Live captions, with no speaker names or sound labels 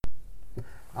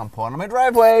I'm pulling on my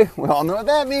driveway. We all know what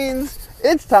that means.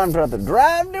 It's time for the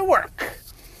drive to work.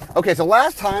 Okay, so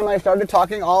last time I started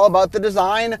talking all about the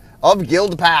design of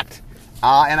Guild Pact.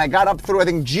 And I got up through, I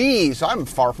think, G, so I'm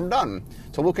far from done.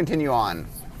 So we'll continue on.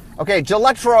 Okay,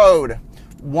 Gilletrode.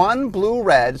 1 blue,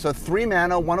 red, so 3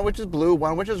 mana, 1 of which is blue,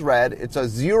 1 of which is red. It's a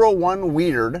 0/1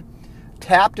 weird.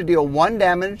 Tap to deal 1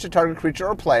 damage to target creature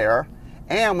or player.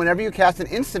 And whenever you cast an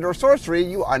instant or sorcery,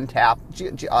 you untap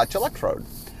Gilletrode.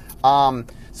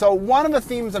 So one of the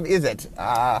themes of Izzet,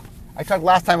 I talked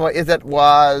last time about Izzet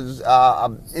was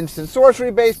an instant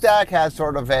sorcery based deck, has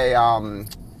sort of a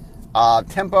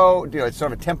tempo, it's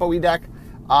sort of a tempo-y deck.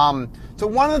 So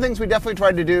one of the things we definitely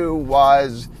tried to do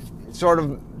was sort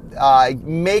of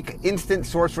make instant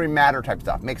sorcery matter type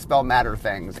stuff, make spell matter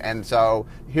things. And so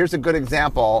here's a good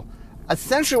example.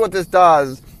 Essentially what this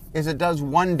does is it does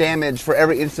 1 damage for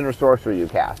every instant or sorcery you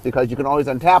cast, because you can always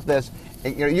untap this.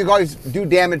 And, you can always do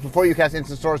damage before you cast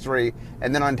instant sorcery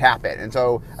and then untap it. And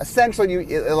so essentially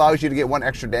it allows you to get 1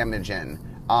 extra damage in.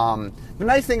 The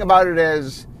nice thing about it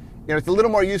is, it's a little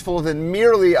more useful than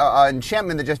merely an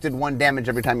enchantment that just did 1 damage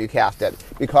every time you cast it,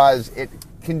 because it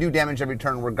can do damage every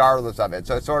turn regardless of it.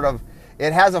 So it's sort of,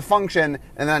 it has a function,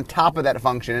 and then on top of that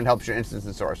function, it helps your instants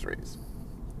and sorceries.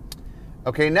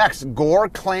 Okay, next, Gore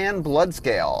Clan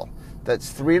Bloodscale.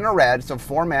 That's 3 in a red, so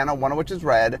 4 mana, 1 of which is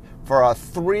red, for a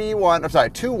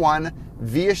 2/1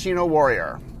 Viashino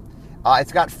Warrior.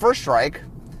 It's got first strike,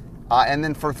 and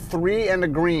then for 3 and a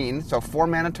green, so 4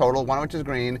 mana total, 1 of which is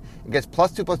green, it gets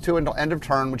 +2/+2 until end of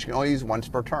turn, which you can only use once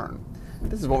per turn.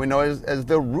 This is what we know as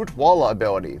the Root Walla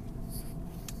ability.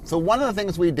 So one of the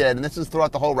things we did, and this is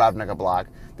throughout the whole Ravnica block,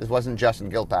 this wasn't just in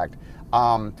Guild Pact,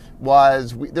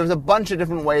 there's a bunch of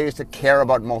different ways to care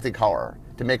about multicolor,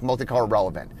 to make multicolor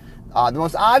relevant. The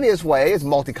most obvious way is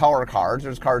multicolor cards.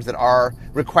 There's cards that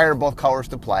require both colors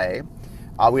to play.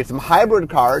 We have some hybrid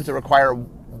cards that require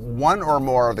 1 or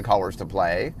more of the colors to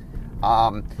play.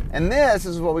 And this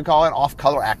is what we call an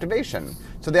off-color activation.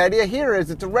 So the idea here is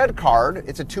it's a red card.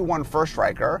 It's a 2/1 first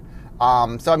striker.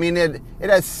 So, I mean, it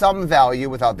has some value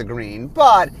without the green,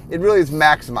 but it really is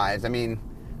maximized. I mean,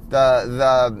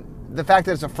 the fact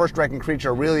that it's a first striking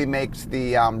creature really makes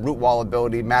the Root Wall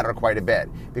ability matter quite a bit,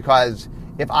 because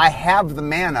if I have the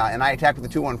mana and I attack with the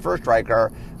 2/1 first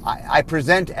striker, I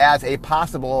present as a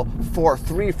possible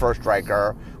 4/3 first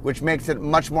striker, which makes it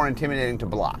much more intimidating to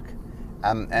block.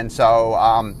 And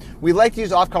so we like to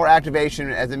use off-color activation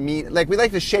as a we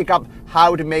like to shake up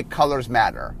how to make colors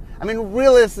matter. I mean,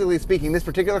 realistically speaking, this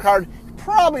particular card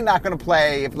probably not going to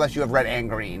play unless you have red and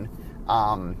green.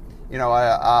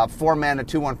 A 4 mana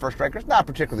 2/1 first striker is not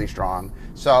particularly strong.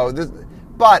 So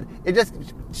but it just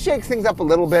shakes things up a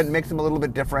little bit, makes them a little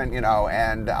bit different,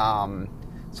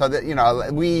 so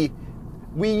that we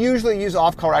usually use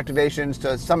off-color activations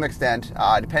to some extent.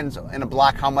 It depends in a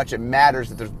block how much it matters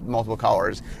that there's multiple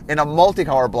colors. In a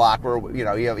multicolor block where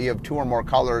you have 2 or more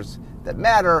colors that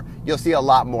matter, you'll see a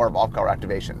lot more of off-color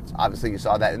activations. Obviously, you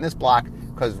saw that in this block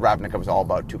because Ravnica was all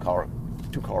about two color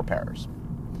pairs.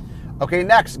 Okay,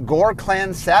 next, Gore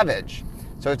Clan Savage.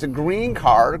 So it's a green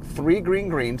card, 3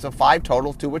 green, so 5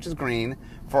 total, 2 which is green,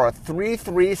 for a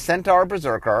 3/3 Centaur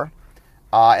Berserker,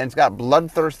 and it's got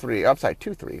Bloodthirst 3. Oh, sorry,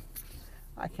 2/3.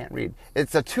 I can't read.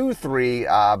 It's a 2/3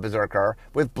 Berserker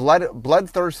with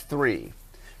Bloodthirst 3.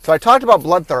 So I talked about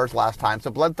Bloodthirst last time. So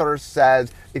Bloodthirst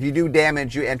says if you do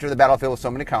damage, you enter the battlefield with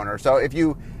so many counters. So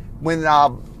when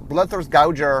Bloodthirst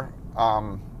Gouger,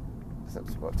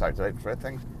 sorry, did I forget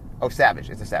things? Oh, Savage.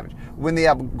 It's a Savage. When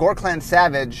the Gore Clan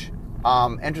Savage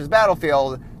enters the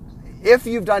battlefield, if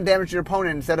you've done damage to your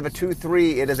opponent, instead of a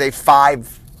 2/3, it is a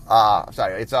 5.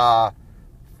 It's a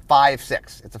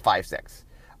 5/6. It's a 5/6.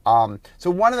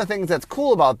 So one of the things that's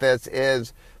cool about this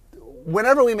is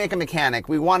whenever we make a mechanic,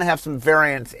 we want to have some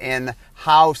variance in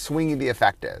how swingy the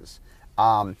effect is.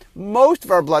 Most of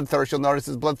our Bloodthirst, you'll notice,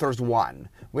 is Bloodthirst 1,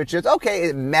 which is, okay,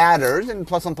 it matters, and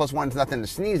 +1/+1 is nothing to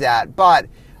sneeze at, but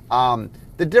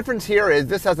the difference here is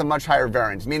this has a much higher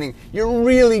variance, meaning you're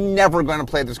really never going to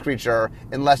play this creature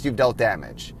unless you've dealt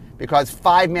damage, because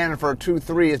 5 mana for a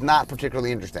 2/3 is not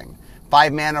particularly interesting.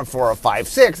 5 mana for a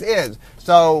 5/6 is.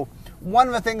 So one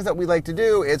of the things that we like to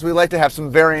do is we like to have some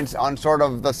variance on sort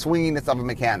of the swinginess of a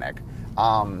mechanic.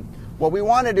 What we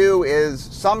want to do is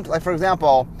for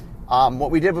example,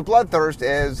 what we did with Bloodthirst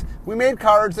is we made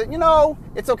cards that,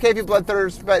 it's okay if you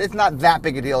Bloodthirst, but it's not that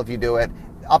big a deal if you do it.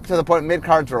 Up to the point mid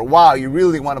cards are, wow, you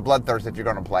really want to Bloodthirst if you're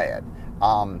going to play it.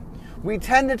 We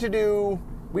tend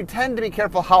to be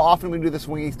careful how often we do the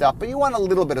swingy stuff, but you want a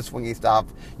little bit of swingy stuff.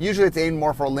 Usually it's aimed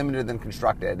more for limited than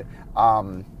constructed.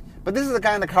 But this is the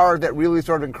kind of card that really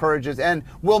sort of encourages and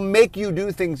will make you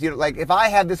do things. Like if I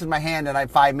have this in my hand and I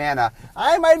have 5 mana,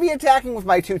 I might be attacking with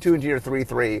my 2/2 into your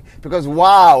 3/3 because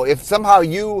wow, if somehow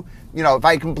if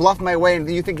I can bluff my way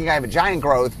into you thinking I have a giant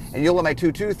growth and you'll let my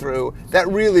 2/2 through, that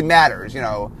really matters.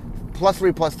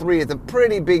 +3/+3 is a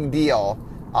pretty big deal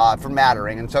for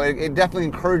mattering, and so it definitely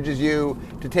encourages you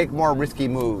to take more risky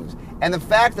moves. And the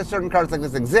fact that certain cards like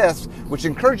this exist, which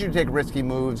encourage you to take risky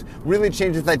moves, really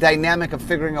changes the dynamic of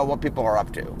figuring out what people are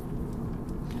up to.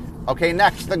 Okay,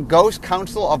 next, the Ghost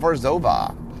Council of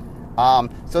Orzhova.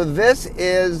 So this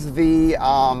is the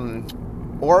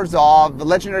Orzhov, the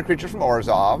legendary creature from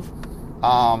Orzhov.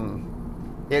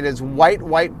 It is white,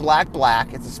 white, black,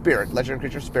 black. It's a spirit, legendary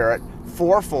creature spirit,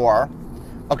 4/4.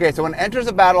 Okay, so when it enters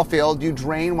a battlefield, you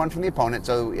drain 1 from the opponent.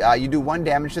 So you do 1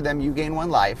 damage to them, you gain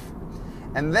 1 life.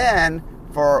 And then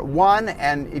for 1,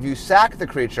 and if you sack the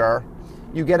creature,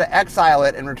 you get to exile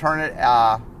it and return it.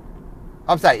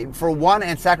 For 1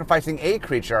 and sacrificing a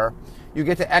creature, you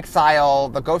get to exile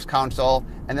the Ghost Council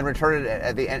and then return it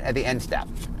at the end step.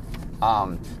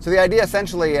 So the idea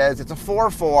essentially is it's a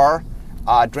 4/4,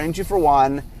 drains you for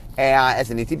 1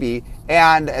 as an ETB,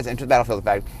 and as enter the battlefield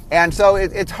effect. And so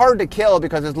it's hard to kill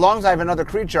because as long as I have another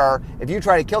creature, if you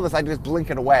try to kill this, I just blink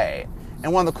it away.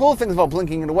 And one of the cool things about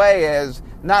blinking it away is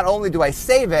not only do I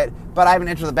save it, but I have an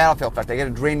enter the battlefield effect. I get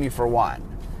to drain you for 1.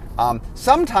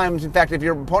 Sometimes, in fact, if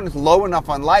your opponent's low enough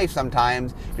on life,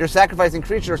 sometimes you're sacrificing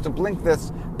creatures to blink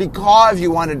this because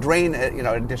you want to drain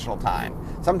additional time.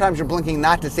 Sometimes you're blinking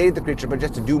not to save the creature, but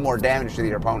just to do more damage to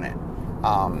your opponent.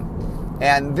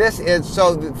 And this is,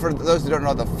 so for those who don't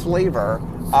know the flavor,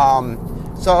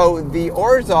 so the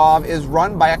Orzhov is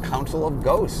run by a council of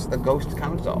ghosts, the Ghost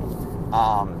Council.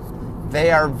 They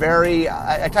are very,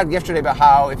 I talked yesterday about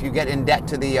how if you get in debt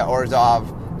to the Orzhov,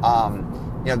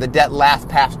 the debt lasts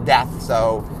past death,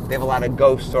 so they have a lot of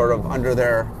ghosts sort of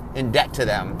in debt to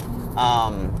them.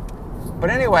 But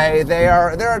anyway,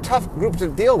 they're a tough group to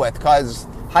deal with, because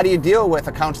how do you deal with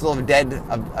a council of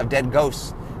dead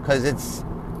ghosts? Because it's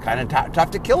kind of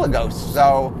tough to kill a ghost.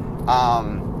 So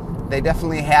they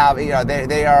definitely have,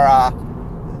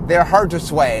 they're hard to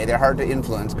sway, they're hard to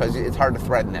influence, because it's hard to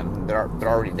threaten them. They're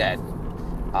already dead.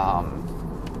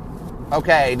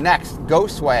 Okay, next,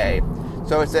 Ghostway.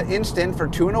 So it's an instant for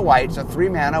 2 and a white, so 3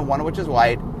 mana, 1 of which is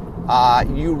white.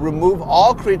 You remove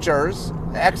all creatures,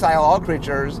 exile all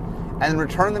creatures, and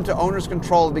return them to owner's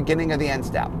control at the beginning of the end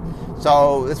step.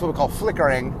 So this is what we call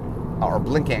flickering, or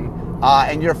blinking.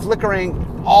 And you're flickering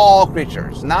all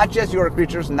creatures, not just your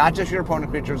creatures, not just your opponent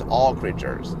creatures, all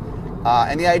creatures.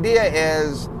 And the idea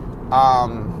is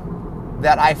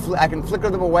that I can flicker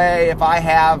them away if I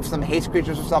have some haste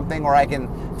creatures or something, or I can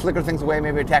flicker things away,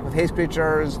 maybe attack with haste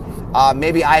creatures.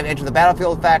 Maybe I enter the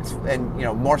battlefield effects, and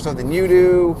more so than you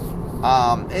do.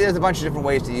 There's a bunch of different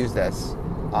ways to use this.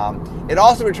 It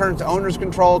also returns to owner's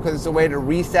control, because it's a way to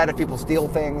reset if people steal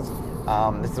things.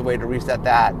 It's a way to reset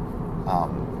that.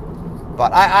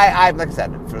 But I, like I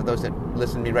said, for those that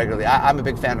listen to me regularly, I'm a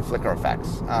big fan of flicker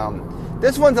effects.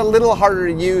 This one's a little harder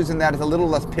to use in that it's a little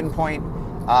less pinpoint.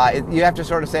 You have to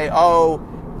sort of say,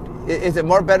 is it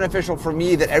more beneficial for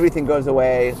me that everything goes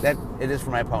away than it is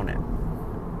for my opponent?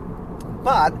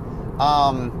 But,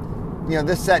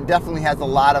 this set definitely has a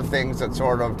lot of things that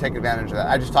sort of take advantage of that.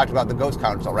 I just talked about the Ghost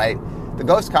Council, right? The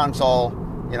Ghost Council,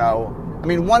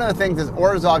 one of the things is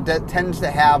Orzhov tends to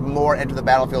have more enter the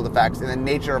battlefield effects in the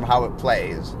nature of how it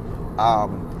plays.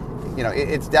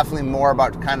 It's definitely more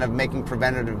about kind of making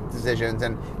preventative decisions,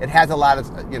 and it has a lot of,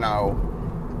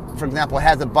 for example, it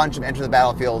has a bunch of enter the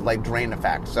battlefield like drain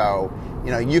effects. So,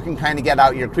 you can kind of get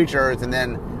out your creatures, and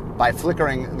then by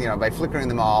flickering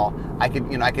them all, I could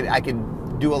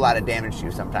do a lot of damage to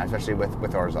you sometimes, especially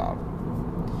with Orzhov.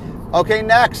 Okay,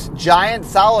 next, Giant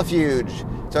Solifuge.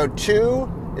 So 2.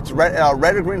 It's red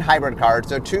or green hybrid card.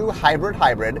 So 2 hybrid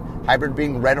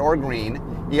being red or green.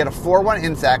 You get a 4/1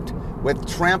 insect with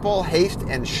trample, haste,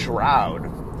 and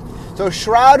shroud. So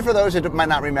shroud, for those that might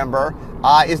not remember,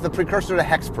 is the precursor to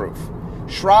hexproof.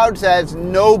 Shroud says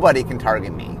nobody can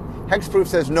target me. Hexproof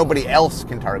says nobody else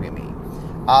can target me.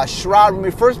 Shroud, when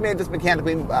we first made this mechanic,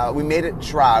 we made it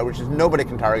Shroud, which is nobody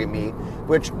can target me,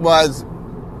 which was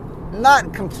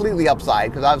not completely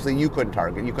upside, because obviously you couldn't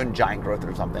target, you couldn't giant growth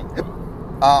or something.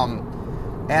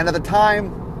 And at the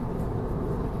time,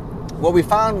 what we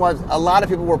found was a lot of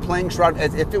people were playing Shroud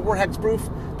as if it were hexproof.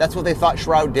 That's what they thought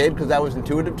Shroud did, because that was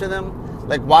intuitive to them.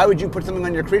 Like, why would you put something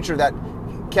on your creature that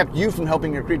kept you from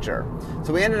helping your creature?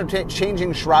 So we ended up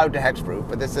changing Shroud to hexproof,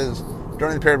 but this is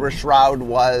during the period where Shroud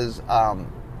was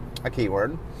a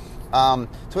keyword. So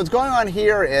what's going on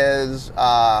here is,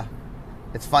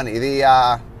 it's funny,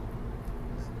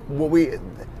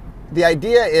 the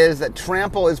idea is that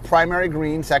Trample is primary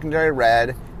green, secondary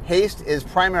red. Haste is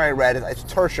primary red, it's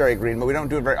tertiary green, but we don't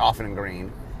do it very often in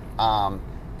green.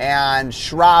 And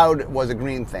Shroud was a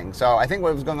green thing. So I think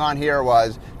what was going on here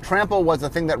was Trample was the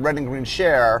thing that red and green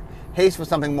share. Haste was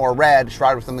something more red.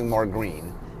 Shroud was something more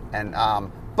green. And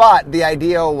but the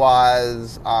idea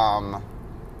was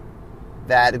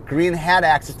that green had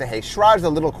access to haste. Shroud is a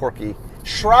little quirky.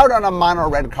 Shroud on a mono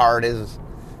red card is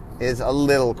a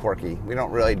little quirky. We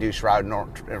don't really do Shroud nor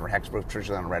Hexproof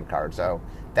traditionally on a red card. So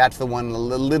that's the one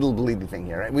little bleedy thing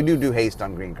here. We do haste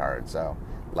on green cards, so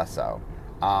less so.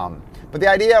 But the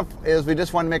idea is we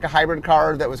just want to make a hybrid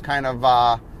card that was kind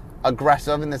of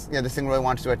aggressive, and this thing really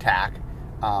wants to attack.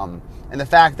 And the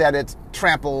fact that it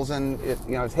tramples and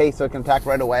it's haste, so it can attack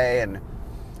right away, and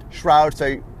Shroud,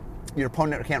 so your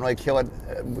opponent can't really kill it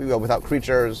without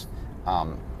creatures.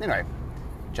 Anyway,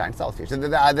 giant stealth here. So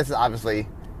this is obviously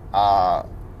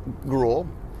Gruul.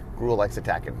 Gruul likes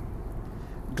attacking.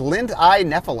 Glint Eye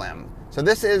Nephilim. So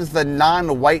this is the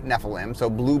non-white Nephilim, so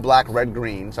blue, black, red,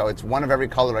 green. So it's one of every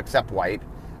color except white.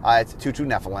 It's a 2/2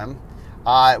 Nephilim.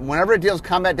 Whenever it deals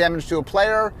combat damage to a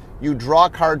player, you draw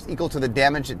cards equal to the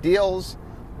damage it deals.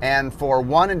 And for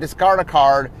 1 and discard a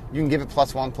card, you can give it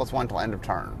 +1/+1 till end of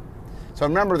turn. So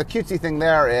remember, the cutesy thing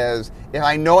there is, if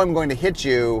I know I'm going to hit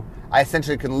you, I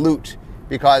essentially can loot.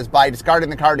 Because by discarding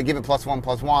the card to give it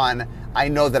 +1/+1, I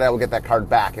know that I will get that card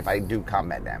back if I do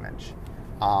combat damage.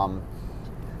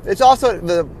 It's also,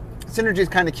 the synergy is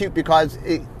kind of cute because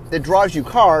it draws you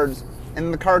cards,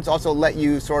 and the cards also let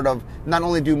you sort of not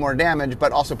only do more damage,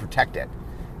 but also protect it.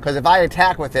 Because if I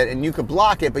attack with it and you could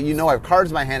block it, but you know I have cards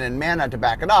in my hand and mana to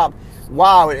back it up,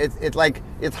 wow, it's like,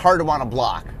 it's hard to want to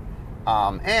block.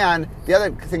 And the other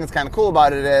thing that's kind of cool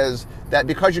about it is that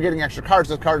because you're getting extra cards,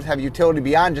 those cards have utility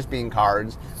beyond just being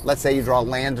cards. Let's say you draw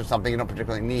lands or something you don't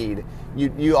particularly need.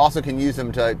 You also can use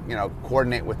them to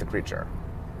coordinate with the creature.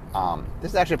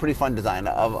 This is actually a pretty fun design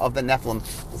of the Nephilim.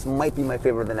 This might be my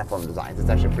favorite of the Nephilim designs. It's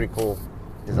actually a pretty cool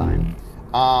design.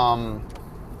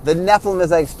 The Nephilim,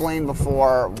 as I explained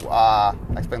before, I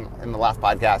explained in the last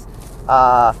podcast,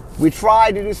 we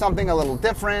tried to do something a little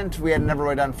different. We had never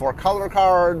really done 4 color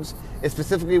cards.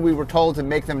 Specifically, we were told to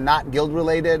make them not guild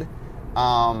related.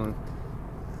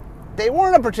 They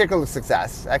weren't a particular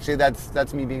success. Actually,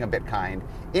 that's me being a bit kind.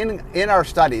 In our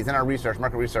studies, in our research,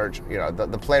 market research,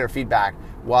 the player feedback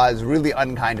was really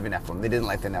unkind to the Nephilim. They didn't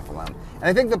like the Nephilim. And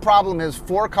I think the problem is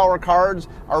 4 color cards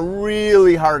are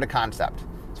really hard to concept.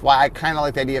 That's why I kind of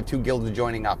like the idea of 2 guilds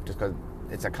joining up, just because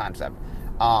it's a concept.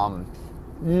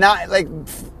 Not like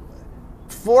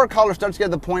 4 colors starts to get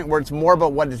to the point where it's more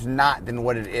about what it's not than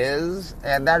what it is,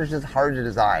 and that is just hard to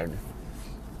design.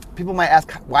 People might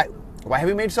ask, why have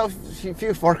we made so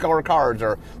few 4 color cards,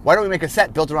 or why don't we make a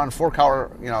set built around 4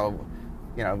 color?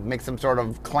 Make some sort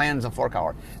of clans of 4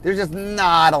 color. There's just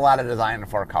not a lot of design in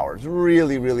 4 colors.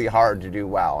 Really, really hard to do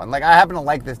well. And I happen to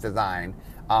like this design,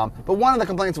 but one of the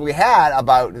complaints we had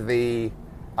about the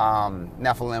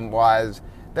Nephilim was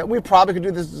that we probably could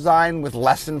do this design with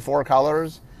less than 4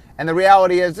 colors. And the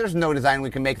reality is there's no design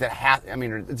we can make that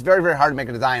it's very, very hard to make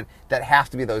a design that has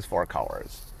to be those 4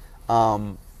 colors.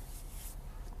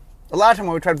 A lot of time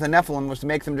when we tried with the Nephilim was to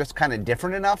make them just kind of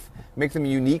different enough, make them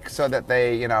unique so that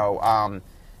they,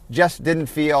 just didn't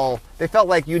feel, they felt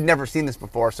like you'd never seen this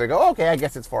before. So you go, okay, I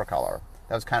guess it's 4 color.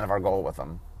 That was kind of our goal with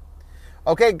them.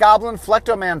 Okay, Goblin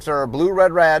Flectomancer, blue,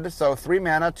 red, red. So 3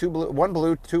 mana, 2 blue, 1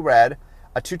 blue, 2 red,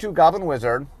 a 2/2 Goblin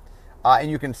Wizard.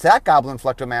 And you can sack Goblin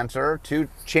Flectomancer to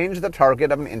change the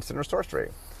target of an instant or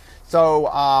sorcery. So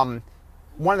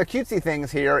one of the cutesy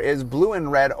things here is blue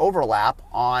and red overlap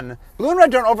on... Blue and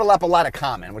red don't overlap a lot of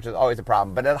common, which is always a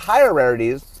problem. But at higher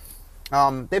rarities,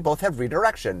 they both have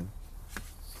redirection.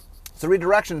 So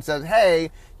redirection says,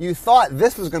 hey, you thought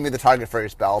this was going to be the target for your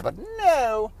spell, but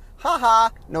no. Haha.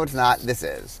 No, it's not. This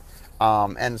is. We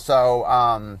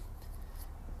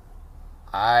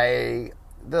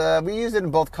use it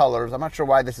in both colors. I'm not sure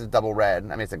why this is double red. I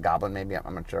mean, it's a goblin, maybe.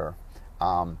 I'm not sure.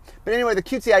 But anyway, the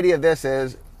cutesy idea of this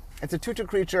is it's a 2/2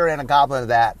 creature and a goblin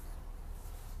that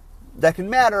can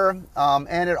matter,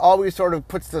 and it always sort of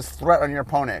puts this threat on your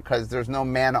opponent because there's no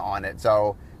mana on it.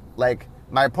 So,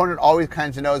 my opponent always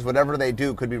kind of knows whatever they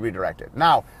do could be redirected.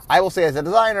 Now, I will say as a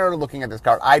designer, looking at this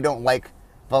card, I don't like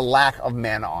the lack of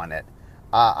mana on it.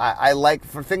 I like,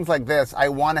 for things like this, I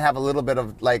want to have a little bit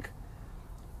of,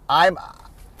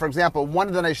 for example, one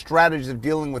of the nice strategies of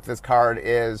dealing with this card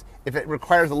is if it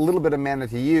requires a little bit of mana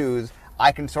to use,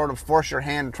 I can sort of force your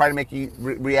hand to try to make you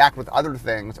react with other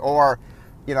things, or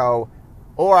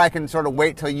I can sort of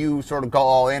wait till you sort of go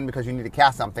all in because you need to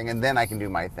cast something, and then I can do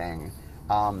my thing.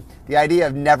 The idea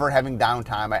of never having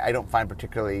downtime, I don't find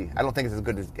particularly, I don't think it's as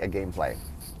good as a gameplay.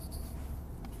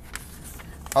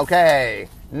 Okay,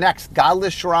 next,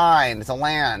 Godless Shrine. It's a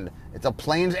land. It's a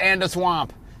plains and a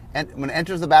swamp. And when it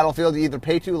enters the battlefield, you either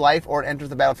pay 2 life or it enters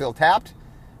the battlefield tapped.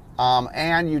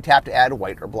 And you tap to add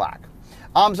white or black.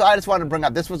 So I just wanted to bring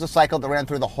up, this was a cycle that ran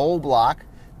through the whole block.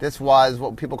 This was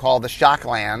what people call the shock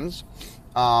lands.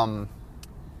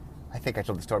 I think I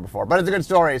told the story before, but it's a good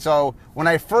story. So when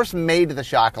I first made the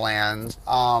shock lands,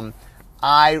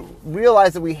 I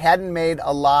realized that we hadn't made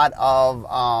a lot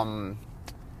of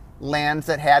lands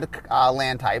that had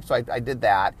land types, so I did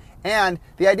that. And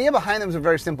the idea behind them was a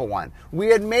very simple one. We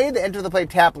had made the enter the play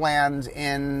tap lands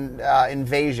in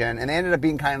Invasion, and they ended up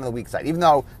being kind of the weak side, even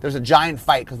though there's a giant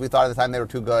fight because we thought at the time they were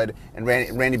too good, and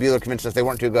Randy Bueller convinced us they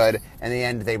weren't too good, and in the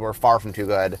end they were far from too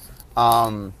good.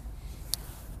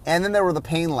 And then there were the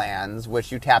pain lands,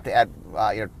 which you tapped to add,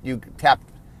 you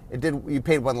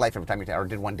paid 1 life every time you tapped, or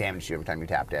did 1 damage to you every time you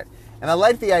tapped it. And I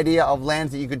liked the idea of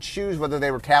lands that you could choose whether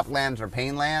they were tap lands or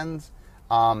pain lands.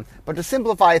 But to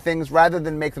simplify things, rather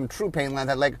than make them true pain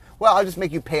lands, I'd like, well, I'll just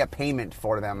make you pay a payment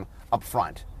for them up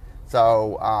front.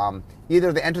 So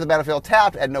either they enter the battlefield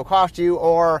tapped at no cost to you,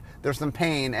 or there's some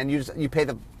pain, and you pay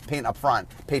the pain up front,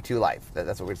 pay 2 life.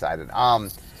 That's what we decided.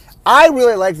 I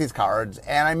really like these cards,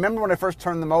 and I remember when I first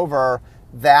turned them over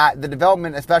that the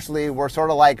development especially were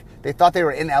sort of like, they thought they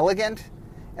were inelegant.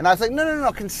 And I was like,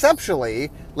 no,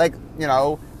 conceptually, like,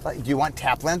 do you want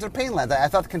tap lands or pain lands? I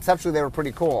thought conceptually they were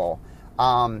pretty cool.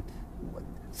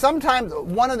 Sometimes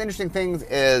one of the interesting things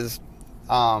is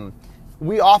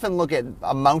we often look at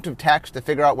amount of text to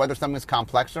figure out whether something's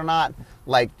complex or not.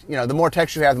 Like, the more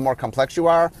text you have, the more complex you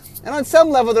are. And on some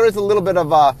level, there is a little bit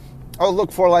of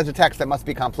look, 4 lines of text, that must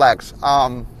be complex.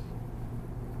 I'm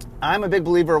a big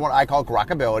believer in what I call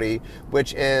grokkability,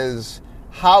 which is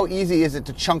how easy is it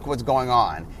to chunk what's going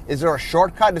on? Is there a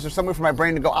shortcut? Is there some way for my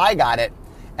brain to go, I got it?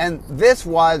 And this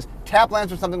was, tap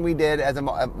lands was something we did as a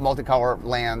multicolor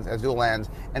lands, as dual lands,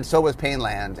 and so was pain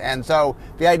lands. And so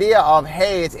the idea of,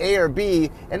 hey, it's A or B,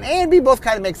 and A and B both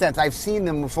kind of make sense. I've seen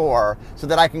them before, so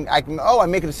that I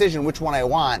make a decision which one I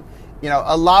want.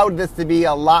 Allowed this to be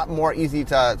a lot more easy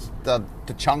to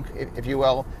chunk, if you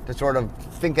will, to sort of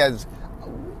think as,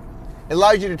 it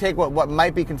allows you to take what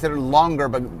might be considered longer,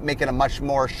 but make it a much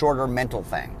more shorter mental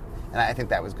thing. And I think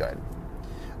that was good.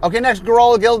 Okay, next,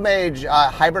 Gorolla Guildmage,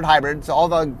 hybrid. So all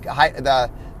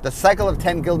the cycle of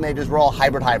 10 Guildmages were all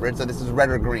hybrid. So this is red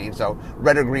or green. So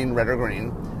red or green.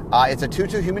 It's a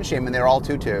 2/2 human shaman. They're all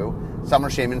 2/2. Some are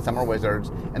shaman, some are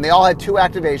wizards. And they all had 2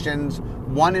 activations,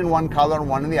 1 in one color and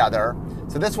 1 in the other.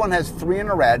 So this one has 3 in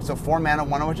a red, so 4 mana,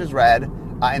 1 of which is red.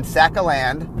 And sack a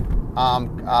land.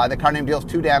 The card name deals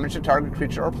 2 damage to target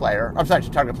creature or player. To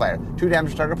target player. 2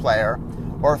 damage to target player.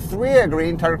 Or 3 a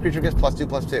green, target creature gets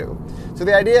 +2/+2. So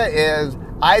the idea is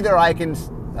either I can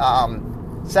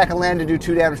sack a land to do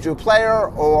 2 damage to a player,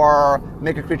 or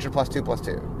make a creature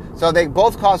 +2/+2. So they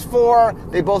both cost 4.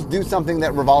 They both do something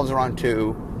that revolves around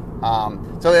 2.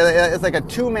 So it's like a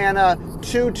 2 mana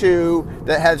 2/2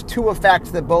 that has 2 effects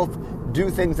that both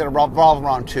do things that revolve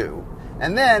around 2.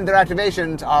 And then their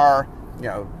activations are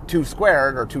 2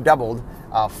 squared or 2 doubled,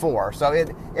 4. So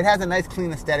it has a nice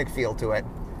clean aesthetic feel to it.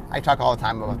 I talk all the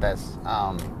time about this.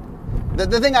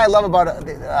 The thing I love about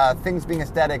things being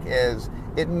aesthetic is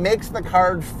it makes the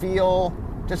card feel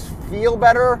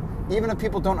better, even if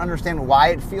people don't understand why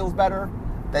it feels better.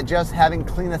 That just having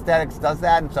clean aesthetics does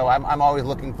that, and so I'm always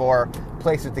looking for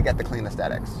places to get the clean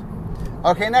aesthetics.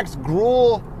 Okay, next,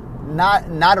 Gruul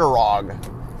Nadarog.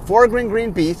 4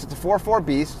 green beast. It's a 4/4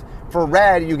 beast. For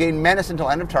red, you gain menace until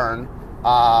end of turn.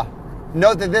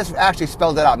 Note that this actually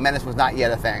spelled it out. Menace was not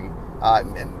yet a thing.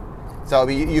 So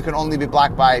you can only be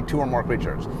blocked by 2 or more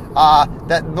creatures.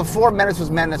 That before Menace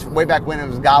was Menace, way back when, it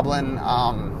was Goblin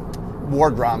War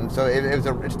Drum. So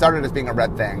it started as being a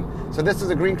red thing. So this is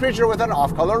a green creature with an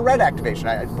off-color red activation.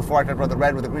 Before I talked about the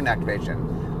red with a green activation.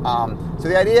 So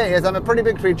the idea is I'm a pretty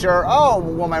big creature. Oh,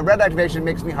 well, my red activation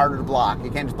makes me harder to block. You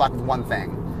can't just block with one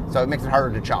thing. So it makes it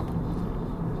harder to chump.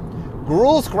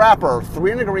 Gruul Scrapper,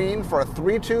 3 and a green for a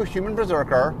 3/2 human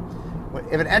berserker.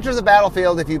 If it enters the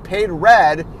battlefield, if you paid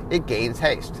red, it gains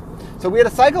haste. So we had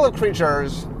a cycle of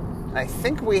creatures, and I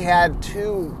think we had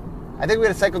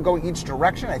a cycle going each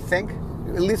direction, I think.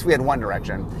 At least we had one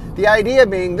direction. The idea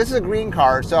being, this is a green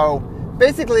card, so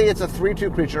basically it's a 3/2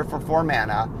 creature for 4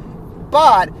 mana.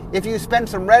 But if you spend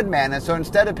some red mana, so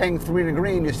instead of paying 3 and a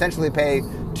green, you essentially pay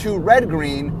 2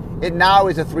 red-green, it now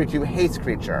is a 3/2 haste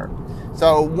creature.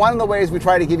 So one of the ways we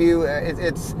try to give you,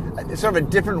 it's sort of a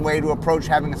different way to approach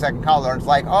having a second color. It's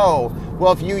like, oh,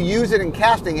 well, if you use it and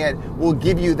casting it, we'll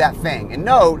give you that thing. And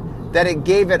note that it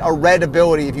gave it a red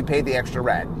ability if you paid the extra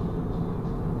red.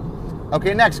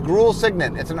 Okay, next, Gruul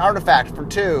Signet. It's an artifact for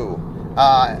 2.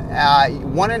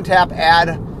 1 in tap, add,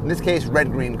 in this case,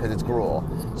 red-green because it's Gruul.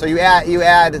 So you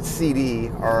add CD,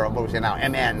 or what we say now,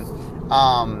 MN.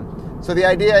 So the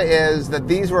idea is that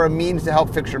these were a means to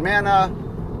help fix your mana.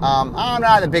 I'm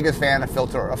not the biggest fan of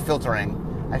filtering.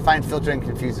 I find filtering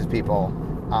confuses people.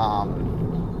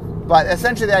 But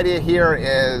essentially the idea here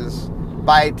is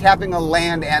by tapping a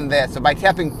land and this, so by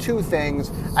tapping 2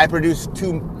 things, I produce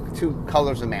two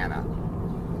colors of mana.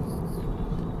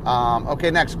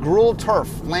 Okay, next, Gruul Turf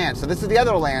land. So this is the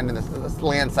other land in this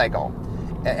land cycle.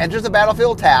 It enters the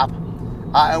battlefield, tap.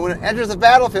 And when it enters the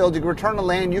battlefield, you can return a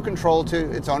land you control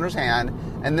to its owner's hand,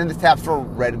 and then this taps for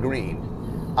red-green.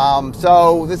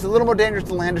 So this is a little more dangerous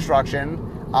than land destruction,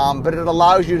 but it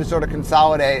allows you to sort of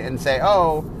consolidate and say,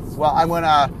 oh, well, I'm going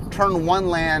to turn one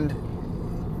land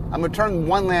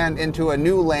into a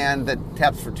new land that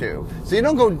taps for 2. So you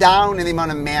don't go down in the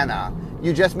amount of mana.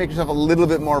 You just make yourself a little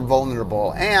bit more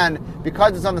vulnerable. And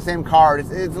because it's on the same card,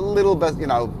 it's a little bit,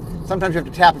 sometimes you have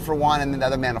to tap it for 1 and then the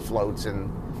other mana floats. And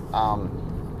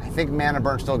I think mana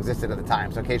burn still existed at the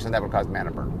time, so occasionally that would cause mana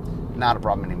burn. Not a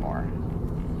problem anymore.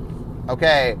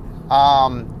 Okay,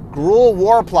 Gruul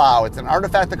Warplow. It's an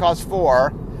artifact that costs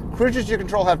 4. Creatures you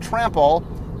control have trample,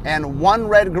 and 1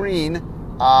 red-green.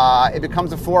 It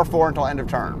becomes a 4/4 until end of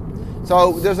turn.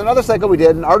 So there's another cycle we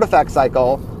did, an artifact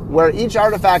cycle, where each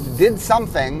artifact did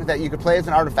something that you could play as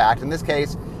an artifact. In this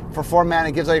case, for 4 mana,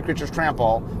 it gives all your creatures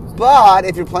trample. But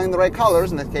if you're playing the right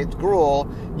colors, in this case Gruul,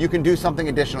 you can do something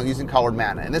additional using colored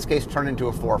mana. In this case, turn into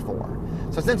a 4/4.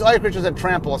 So since all your creatures have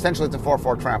trample, essentially it's a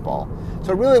 4/4 trample.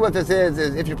 So really what this is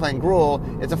if you're playing Gruul,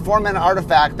 it's a 4 mana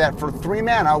artifact that for 3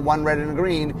 mana, 1 red and a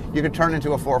green, you can turn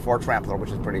into a 4/4 trampler,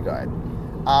 which is pretty good.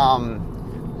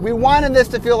 We wanted this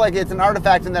to feel like it's an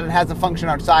artifact and that it has a function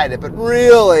outside it, but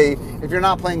really, if you're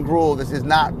not playing Gruul, this is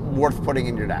not worth putting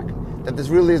in your deck. That this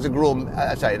really is an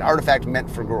artifact meant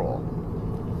for Gruul.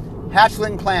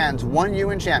 Hatchling Clans,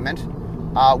 1U enchantment.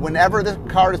 Whenever this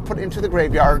card is put into the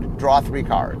graveyard, draw 3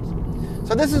 cards.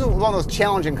 So this is one of those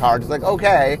challenging cards. It's like,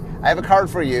 okay, I have a card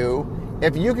for you.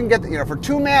 If you can get, for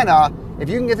 2 mana, if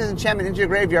you can get this enchantment into your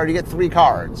graveyard, you get 3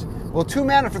 cards. Well, 2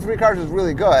 mana for 3 cards is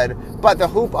really good, but the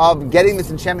hoop of getting this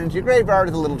enchantment into your graveyard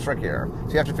is a little trickier.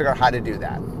 So you have to figure out how to do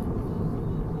that.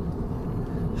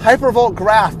 Hypervolt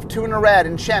Grasp, 2 in a red,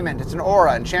 enchantment. It's an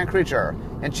aura, enchant creature.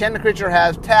 Enchanted creature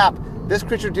has tap. This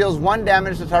creature deals 1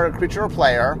 damage to target creature or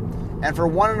player, and for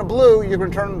 1 in a blue, you can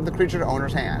return the creature to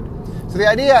owner's hand. So the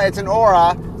idea, it's an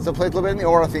aura, so it plays a little bit in the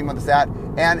aura theme of the set,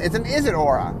 and it's an is it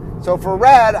aura. So for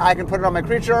red, I can put it on my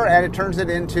creature, and it turns it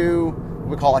into,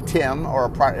 we call a Tim, or a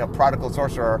prodigal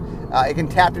sorcerer. It can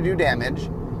tap to do damage,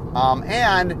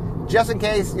 and just in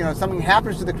case something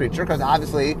happens to the creature, because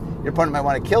obviously your opponent might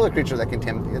want to kill a creature that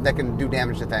can do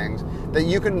damage to things, that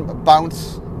you can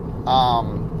bounce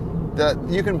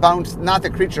not the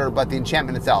creature but the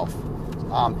enchantment itself.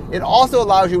 It also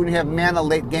allows you, when you have mana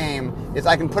late game, is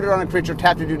I can put it on a creature,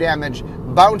 tap to do damage,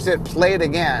 bounce it, play it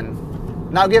again.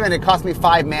 Now, given it costs me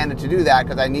 5 mana to do that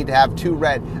because I need to have 2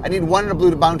 red. I need 1 in a blue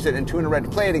to bounce it and 2 in a red to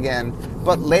play it again.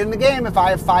 But late in the game, if I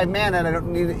have 5 mana and I don't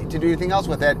need to do anything else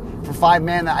with it, for 5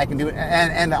 mana I can do it,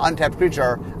 and an untapped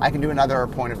creature, I can do another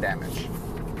point of damage.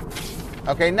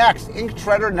 Okay, next, Ink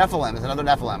Treader Nephilim is another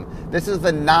Nephilim. This is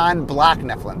the non-black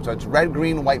Nephilim, so it's red,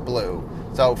 green, white, blue.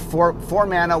 So 4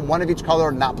 mana, 1 of each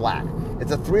color, not black.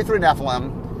 It's a 3/3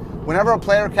 Nephilim. Whenever a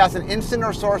player casts an instant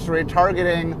or sorcery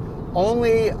targeting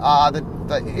only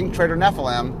the Ink Treader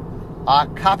Nephilim,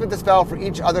 copy the spell for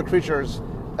each other creatures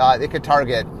it could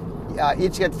target.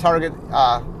 Each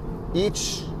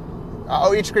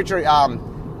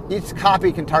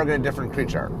copy can target a different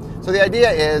creature. So the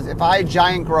idea is, if I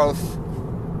giant growth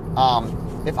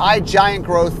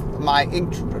my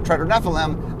Ink Treader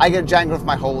Nephilim, I get giant growth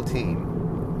my whole team.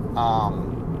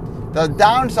 The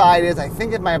downside is, I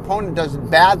think if my opponent does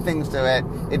bad things to it,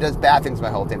 it does bad things to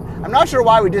my whole team. I'm not sure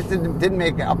why we just didn't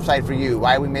make it upside for you,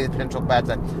 why we made the potential bad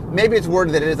side. Maybe it's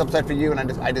worded that it is upside for you, and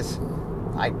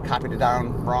I copied it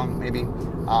down wrong, maybe.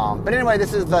 But anyway,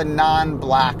 this is the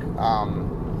non-black.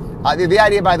 The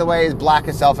idea, by the way, is black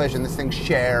is selfish, and this thing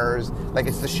shares, like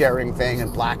it's the sharing thing,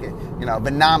 and black,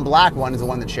 but non-black one is the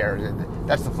one that shares it.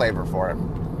 That's the flavor for it.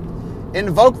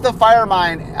 Invoke the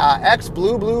Firemind, X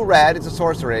blue, blue, red. It's a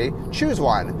sorcery. Choose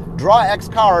one. Draw X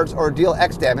cards or deal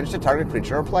X damage to target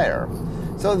creature or player.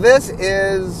 So this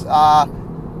is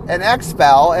an X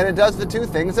spell, and it does the 2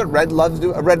 things that red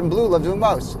and blue love doing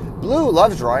most. Blue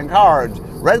loves drawing cards.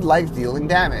 Red likes dealing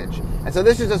damage. And so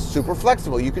this is just super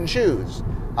flexible. You can choose.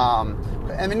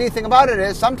 And the neat thing about it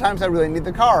is sometimes I really need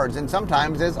the cards, and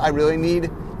sometimes I really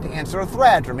need to answer a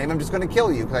threat, or maybe I'm just going to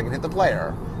kill you because I can hit the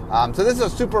player. So this is a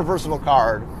super versatile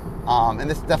card, and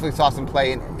this definitely saw some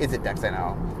play in Izzet decks, I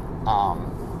know.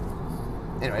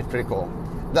 Anyway, it's pretty cool.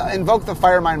 Invoke the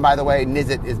Firemind, by the way,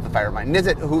 Nizzet is the Firemind.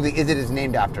 Nizzet, who the Izzet is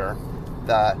named after.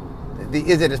 The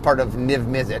Izzet is part of Niv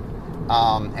Mizzet.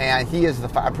 And he is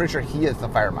I'm pretty sure he is the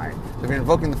Firemind. So if you're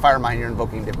invoking the Firemind, you're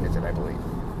invoking Niv Mizzet, I believe.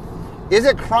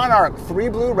 Izzet Chronarch, 3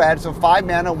 blue red, so 5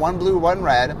 mana, 1 blue, 1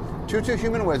 red, 2/2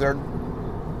 human wizard.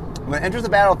 When it enters the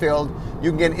battlefield,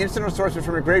 you can get an instant or sorcery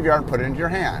from your graveyard and put it into your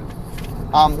hand.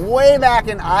 Way back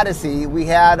in Odyssey, we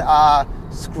had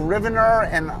Scrivener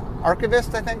and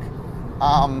Archivist, I think.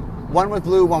 One was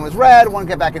blue, one was red. One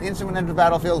got back an instant when it entered the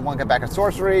battlefield. One got back a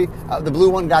sorcery. The blue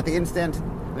one got the instant.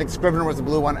 I think Scrivener was the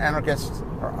blue one. Anarchist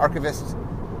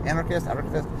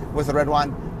was the red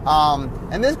one.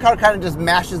 And this card kind of just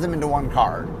mashes them into one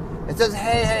card. It says,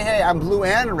 hey, I'm blue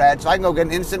and red, so I can go get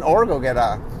an instant or go get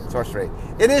a sorcery.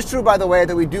 It is true, by the way,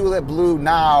 that we do let blue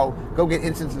now go get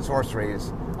instants and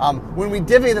sorceries. When we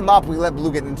divvy them up, we let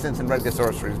blue get instants and red get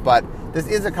sorceries, but this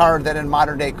is a card that in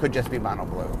modern day could just be mono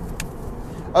blue.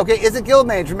 Okay, Izzet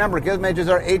Guildmage. Remember, Guildmages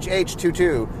are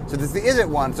HH22. So this is the Izzet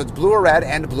one, so it's blue or red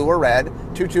and blue or red.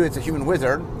 2/2, it's a human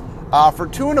wizard. For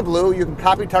 2 and a blue, you can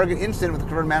copy target instant with a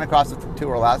converted mana cost of 2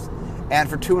 or less. And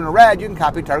for 2 and a red, you can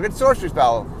copy target sorcery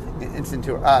spell instant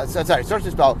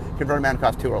sorcery spell converted mana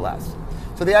cost 2 or less.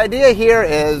 So the idea here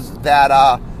is that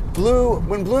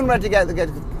when blue and red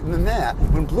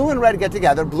get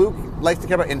together, blue likes to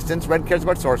care about instants, red cares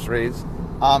about sorceries.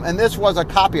 And this was a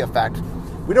copy effect.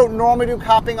 We don't normally do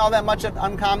copying all that much at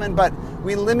Uncommon, but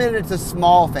we limit it to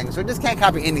small things. So it just can't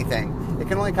copy anything. It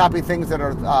can only copy things that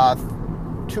are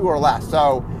 2 or less.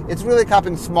 So it's really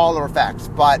copying smaller effects,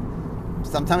 but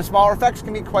sometimes smaller effects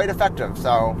can be quite effective.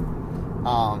 So,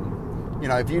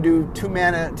 if you do 2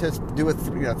 mana to do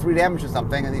 3 damage to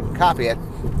something and you can copy it,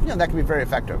 that can be very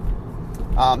effective.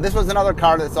 This was another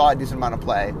card that saw a decent amount of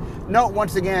play. Note,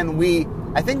 once again,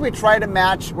 I think we tried to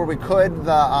match where we could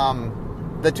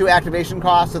the 2 activation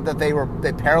costs so that they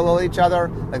parallel each other.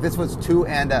 Like this was 2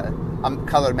 and a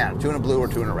colored mana, 2 and a blue or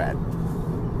 2 and a red.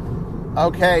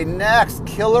 Okay, next,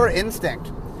 Killer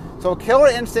Instinct. So Killer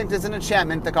Instinct is an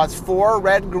enchantment that costs 4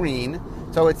 red green.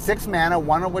 So it's 6 mana,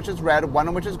 1 of which is red, 1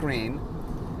 of which is green.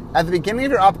 At the beginning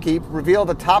of your upkeep, reveal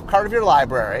the top card of your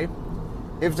library.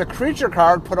 If it's a creature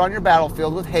card, put on your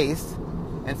battlefield with haste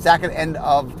and sack at end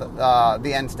of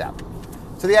the end step.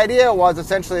 So the idea was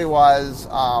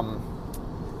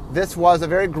this was a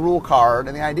very Gruul card,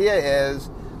 and the idea is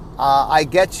I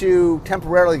get to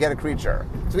temporarily get a creature.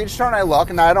 So each turn I look,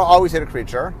 and I don't always hit a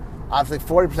creature. Obviously,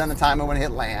 40% of the time I want to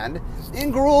hit land.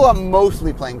 In Gruul, I'm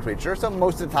mostly playing creature, so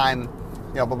most of the time,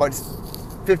 about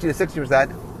 50 to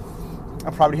 60%,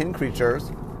 I'm probably hitting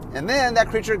creatures. And then that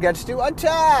creature gets to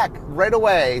attack right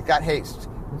away. It's got haste.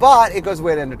 But it goes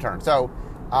away at end of turn. So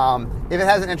if it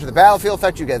hasn't entered the battlefield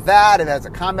effect, you get that. If it has a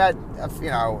combat,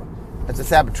 it's a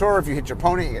saboteur. If you hit your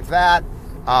opponent, you get that.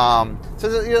 So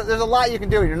there's a lot you can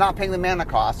do. You're not paying the mana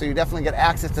cost, so you definitely get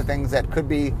access to things that could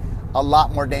be a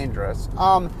lot more dangerous.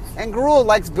 And Gruul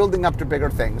likes building up to bigger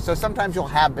things, so sometimes you'll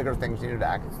have bigger things in your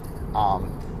deck.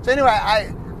 So anyway,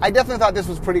 I definitely thought this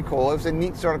was pretty cool. It was a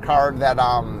neat sort of card that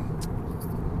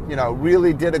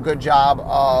really did a good job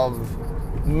of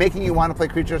making you want to play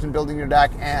creatures and building your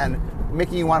deck, and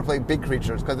making you want to play big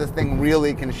creatures, because this thing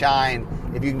really can shine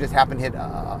if you can just happen to hit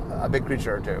a big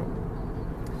creature or two.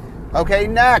 Okay,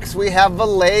 next we have the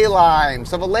Ley Line.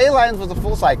 So the Ley Lines was a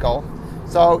full cycle.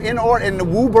 So in the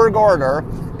WUBRG order,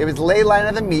 it was Ley Line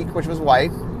of the Meek, which was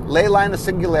white, Ley Line of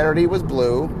Singularity was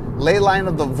blue, Ley Line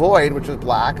of the Void, which was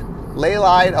black, Ley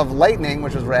Line of Lightning,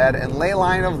 which was red, and Ley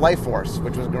Line of Life Force,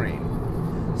 which was green.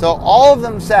 So all of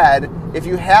them said, if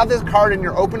you have this card in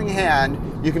your opening hand,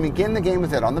 you can begin the game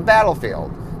with it on the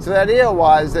battlefield. So the idea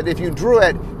was that if you drew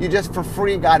it, you just for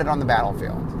free got it on the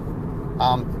battlefield.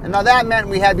 And now that meant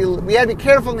we had to be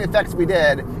careful in the effects we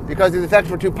did, because if the effects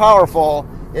were too powerful,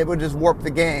 it would just warp the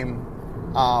game.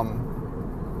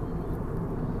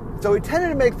 So we tended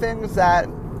to make things that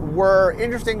were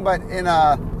interesting, but in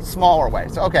a smaller way.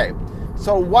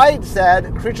 So white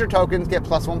said creature tokens get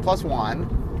 +1/+1,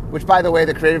 which, by the way,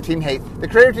 the creative team hates. The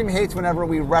creative team hates whenever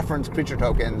we reference creature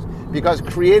tokens, because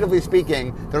creatively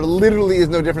speaking, there literally is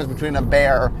no difference between a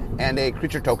bear and a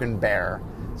creature token bear.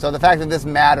 So the fact that this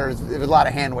matters, there's a lot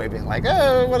of hand waving, like,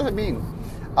 what does it mean?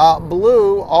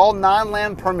 Blue, all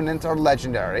non-land permanents are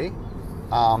legendary.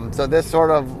 So this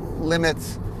sort of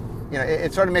limits,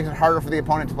 it sort of makes it harder for the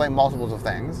opponent to play multiples of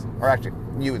things, or actually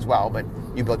you as well, but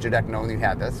you built your deck knowing you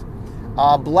had this.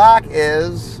 Black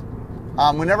is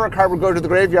Whenever a card would go to the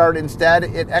graveyard, instead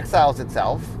it exiles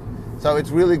itself. So it's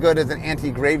really good as an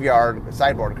anti-graveyard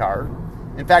sideboard card.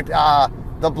 In fact,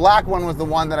 the black one was the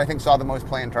one that I think saw the most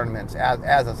play in tournaments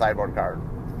as a sideboard card.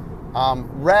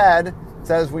 Red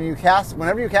says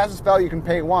whenever you cast a spell, you can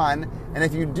pay 1, and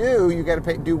if you do, you got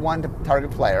to do 1 to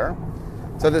target player.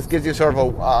 So this gives you sort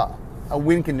of a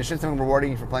win condition, something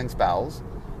rewarding you for playing spells.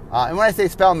 And when I say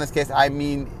spell in this case, I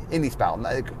mean any spell.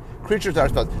 Creatures are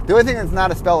spells. The only thing that's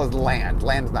not a spell is land.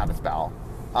 Land is not a spell.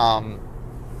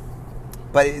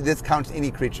 But this counts any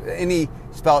creature, any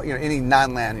spell, any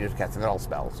non-land you're casting. They're all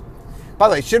spells. By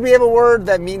the way, should we have a word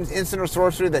that means instant or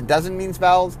sorcery that doesn't mean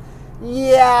spells?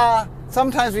 Yeah.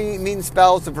 Sometimes we mean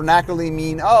spells to vernacularly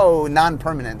mean,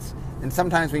 non-permanence. And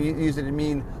sometimes we use it to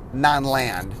mean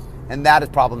non-land. And that is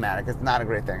problematic. It's not a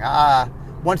great thing.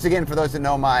 Once again, for those that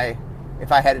know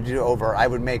if I had to do over, I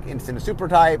would make instant a super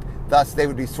type. Thus, they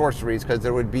would be sorceries because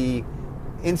there would be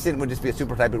instant would just be a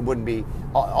super type. It wouldn't be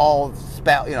all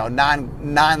spell.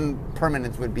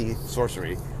 Non-permanence would be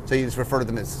sorcery. So you just refer to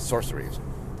them as sorceries.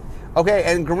 Okay,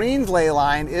 and green's ley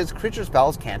line is creature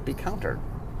spells can't be countered.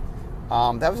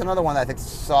 That was another one that I think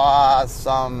saw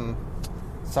some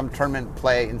tournament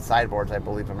play in sideboards, I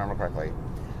believe, if I remember correctly.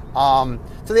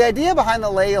 So the idea behind the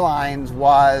ley lines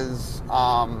was,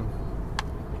 I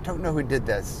don't know who did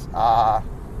this.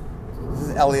 This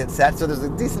is Elliot's set, so there's a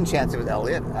decent chance it was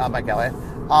Elliot, Mike Elliott.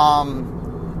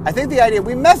 I think the idea,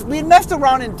 we messed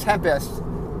around in Tempest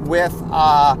with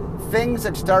things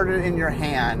that started in your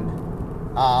hand.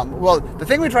 Well, the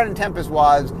thing we tried in Tempest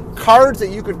was cards that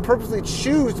you could purposely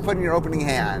choose to put in your opening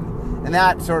hand, and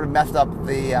that sort of messed up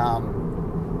the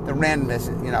randomness.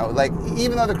 Like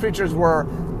even though the creatures were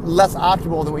less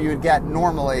optimal than what you would get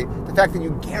normally, the fact that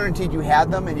you guaranteed you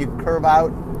had them and you curve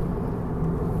out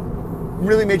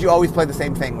really made you always play the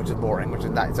same thing, which is boring, which is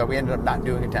not. So we ended up not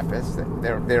doing a Tempest.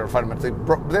 They were fundamentally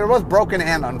they were both broken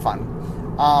and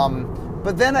unfun.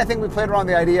 But then I think we played around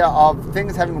the idea of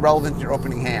things having relevance in your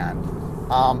opening hand.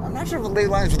 I'm not sure if the ley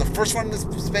lines were the first one in this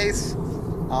space.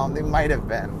 They might have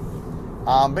been.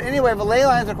 But anyway, the ley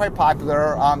lines are quite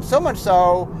popular. So much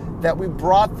so that we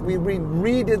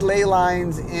redid ley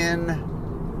lines in,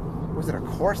 was it a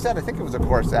core set? I think it was a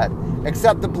core set.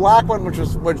 Except the black one, which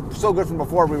was so good from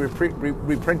before, we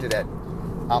reprinted it.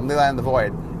 Ley Line of the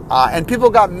Void. And people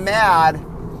got mad.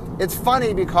 It's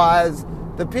funny because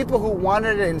the people who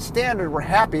wanted it in standard were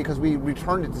happy because we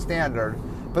returned it to standard.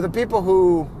 But the people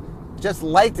who just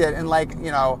liked it and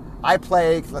I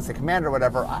play, let's say, Commander or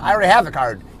whatever, I already have the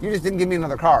card. You just didn't give me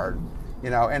another card.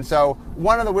 And so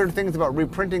one of the weird things about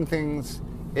reprinting things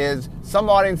is some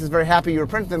audiences are very happy you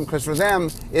reprint them because for them,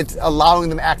 it's allowing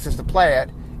them access to play it.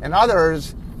 And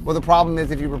others, well, the problem is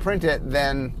if you reprint it,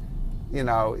 then,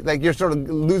 you're sort of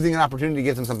losing an opportunity to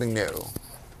give them something new.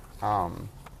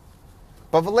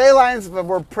 But the ley lines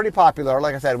were pretty popular.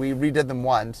 Like I said, we redid them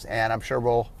once, and I'm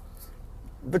sure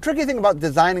The tricky thing about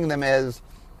designing them is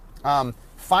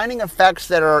finding effects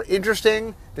that are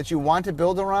interesting, that you want to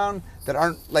build around, that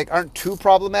aren't too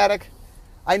problematic.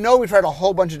 I know we tried a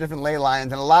whole bunch of different ley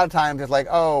lines, and a lot of times it's I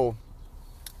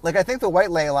think the white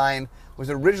ley line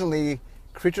was originally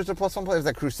creatures of +1 play. It was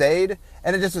like Crusade,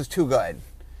 and it just was too good.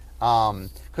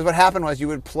 Because what happened was you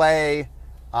would play,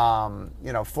 4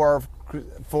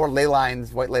 ley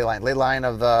lines, white ley line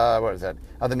of the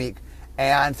of the Meek,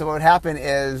 and so what would happen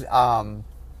is,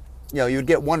 you would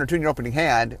get 1 or 2 in your opening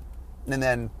hand, and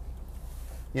then,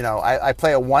 I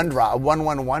play a 1-drop, a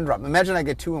 1/1 1-drop. Imagine I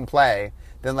get 2 in play.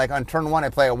 Then, on turn 1, I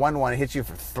play a 1/1 and hit you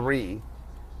for 3. And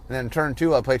then turn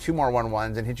 2, I play 2 more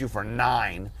 1/1s and hit you for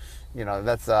 9.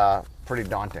 That's pretty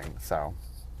daunting. So,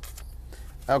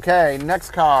 okay,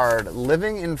 next card,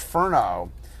 Living Inferno.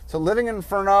 So, Living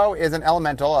Inferno is an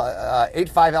elemental,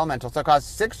 8/5 elemental. So, it costs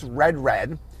 6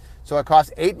 red. So, it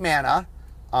costs 8 mana.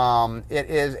 It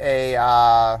is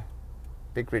a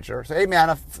big creature. So, 8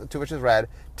 mana, to which is red.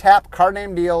 Tap, card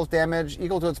name deals damage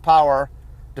equal to its power,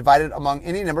 divided among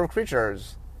any number of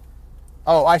creatures.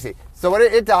 Oh, I see. So what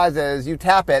it does is you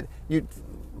tap it. It's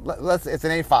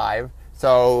an 8/5.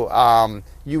 So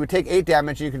you would take 8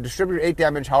 damage. And you can distribute 8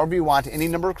 damage however you want to any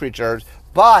number of creatures.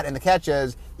 But, and the catch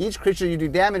is, each creature you do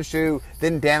damage to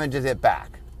then damages it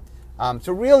back.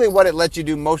 So really what it lets you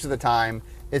do most of the time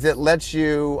is it lets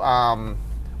you,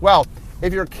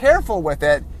 if you're careful with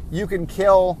it, you can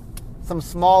kill some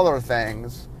smaller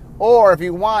things. Or if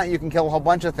you want, you can kill a whole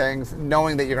bunch of things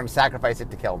knowing that you're going to sacrifice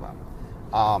it to kill them.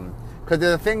 Because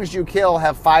the things you kill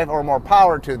have 5 or more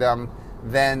power to them,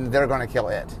 then they're going to kill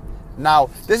it. Now,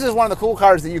 this is one of the cool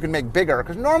cards that you can make bigger.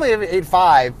 Because normally if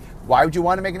 8/5, why would you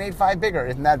want to make an 8/5 bigger?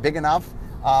 Isn't that big enough?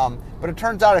 But it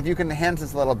turns out if you can enhance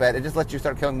this a little bit, it just lets you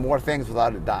start killing more things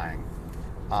without it dying.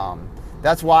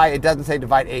 That's why it doesn't say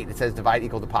divide 8, it says divide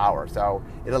equal to power. So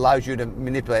it allows you to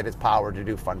manipulate its power to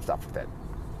do fun stuff with it.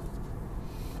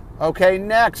 Okay,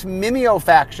 next,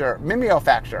 Mimeofacture.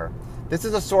 This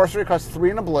is a sorcery, costs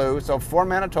 3 in a blue, so 4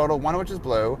 mana total, 1 of which is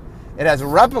blue. It has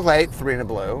Replicate, 3 in a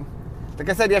blue. Like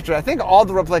I said yesterday, I think all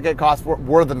the Replicate costs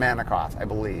were the mana cost, I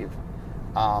believe.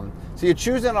 So you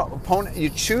choose an opponent, you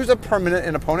choose a permanent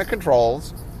an opponent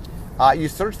controls. You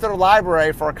search their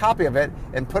library for a copy of it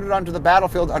and put it onto the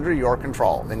battlefield under your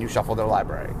control. Then you shuffle their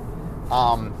library.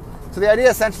 So the idea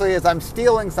essentially is I'm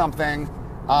stealing something.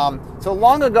 So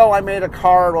long ago I made a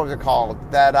card, what was it called,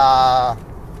 that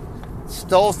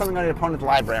stole something on your opponent's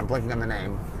library. I'm blanking on the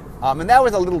name. And that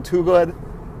was a little too good.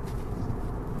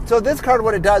 So this card,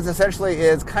 what it does essentially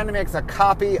is kind of makes a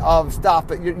copy of stuff,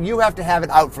 but you have to have it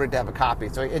out for it to have a copy.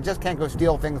 So it just can't go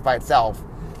steal things by itself.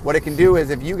 What it can do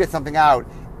is if you get something out,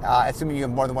 assuming you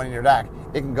have more than one in your deck,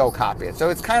 it can go copy it. So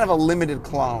it's kind of a limited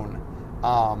clone.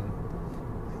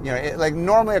 Like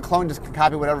normally a clone just can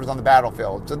copy whatever's on the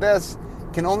battlefield. So this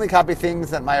can only copy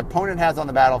things that my opponent has on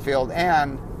the battlefield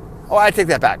and, I take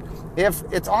that back. If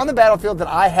it's on the battlefield that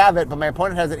I have it, but my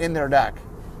opponent has it in their deck,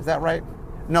 is that right?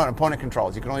 No, an opponent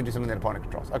controls. You can only do something that opponent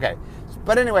controls. Okay.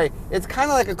 But anyway, it's kind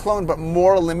of like a clone, but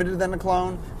more limited than a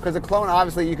clone, because a clone,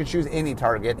 obviously, you can choose any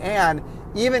target. And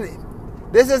even,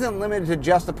 this isn't limited to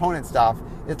just opponent stuff.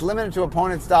 It's limited to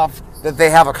opponent stuff that they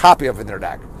have a copy of in their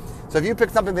deck. So if you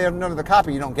pick something they have none of the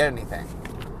copy, you don't get anything.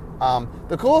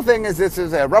 The cool thing is this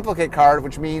is a replicate card,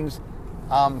 which means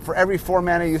for every 4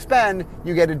 mana you spend,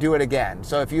 you get to do it again.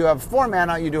 So if you have 4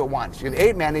 mana, you do it once. You have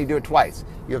 8 mana, you do it twice.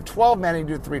 You have 12 mana, you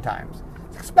do it 3 times.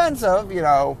 It's expensive,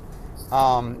 you're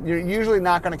usually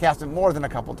not going to cast it more than a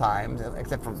couple times,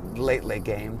 except for late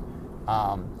game.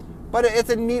 But it's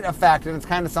a neat effect, and it's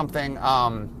kind of something,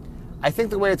 I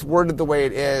think the way it's worded the way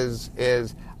it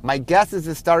is my guess is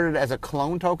it started as a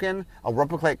clone token, a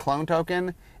replicate clone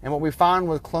token, and what we found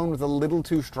was clone was a little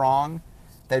too strong.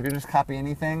 They didn't just copy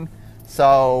anything.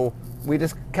 So we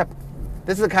just kept,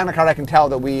 this is the kind of card I can tell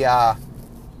that we, I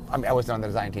wasn't on the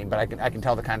design team, but I can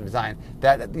tell the kind of design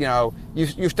that,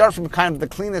 you start from kind of the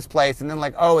cleanest place and then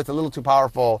like, it's a little too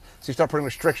powerful, so you start putting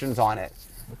restrictions on it.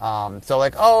 So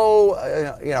like,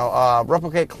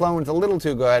 replicate clone's a little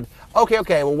too good.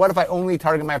 Okay, well what if I only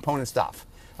target my opponent's stuff?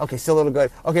 Okay, still a little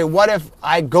good. Okay, what if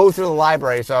I go through the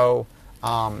library? So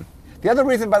the other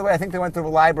reason, by the way, I think they went through the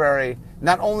library,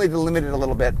 not only to limit it a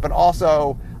little bit, but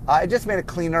also it just made it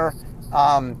cleaner.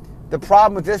 The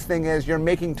problem with this thing is you're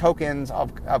making tokens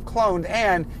of clones,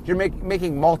 and you're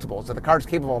making multiples. So the card's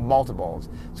capable of multiples.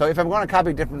 So if I'm going to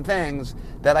copy different things,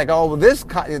 that I go, well, this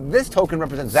token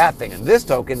represents that thing, and this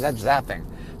token, that's that thing.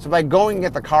 So by going to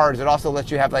get the cards, it also lets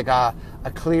you have like a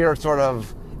clear sort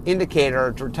of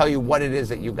indicator to tell you what it is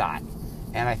that you got.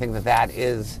 And I think that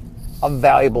is a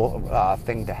valuable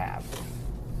thing to have.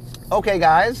 Okay,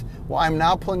 guys. Well, I'm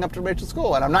now pulling up to Rachel's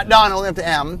school, and I'm not done, only up to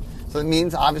M. So it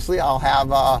means, obviously, I'll have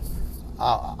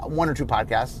 1 or 2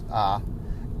 podcasts.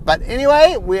 But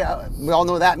anyway, we all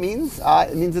know what that means.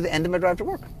 It means at the end of my drive to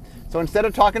work. So instead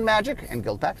of talking magic and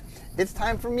guild packs, it's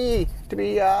time for me to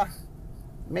be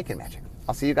making magic.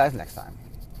 I'll see you guys next time.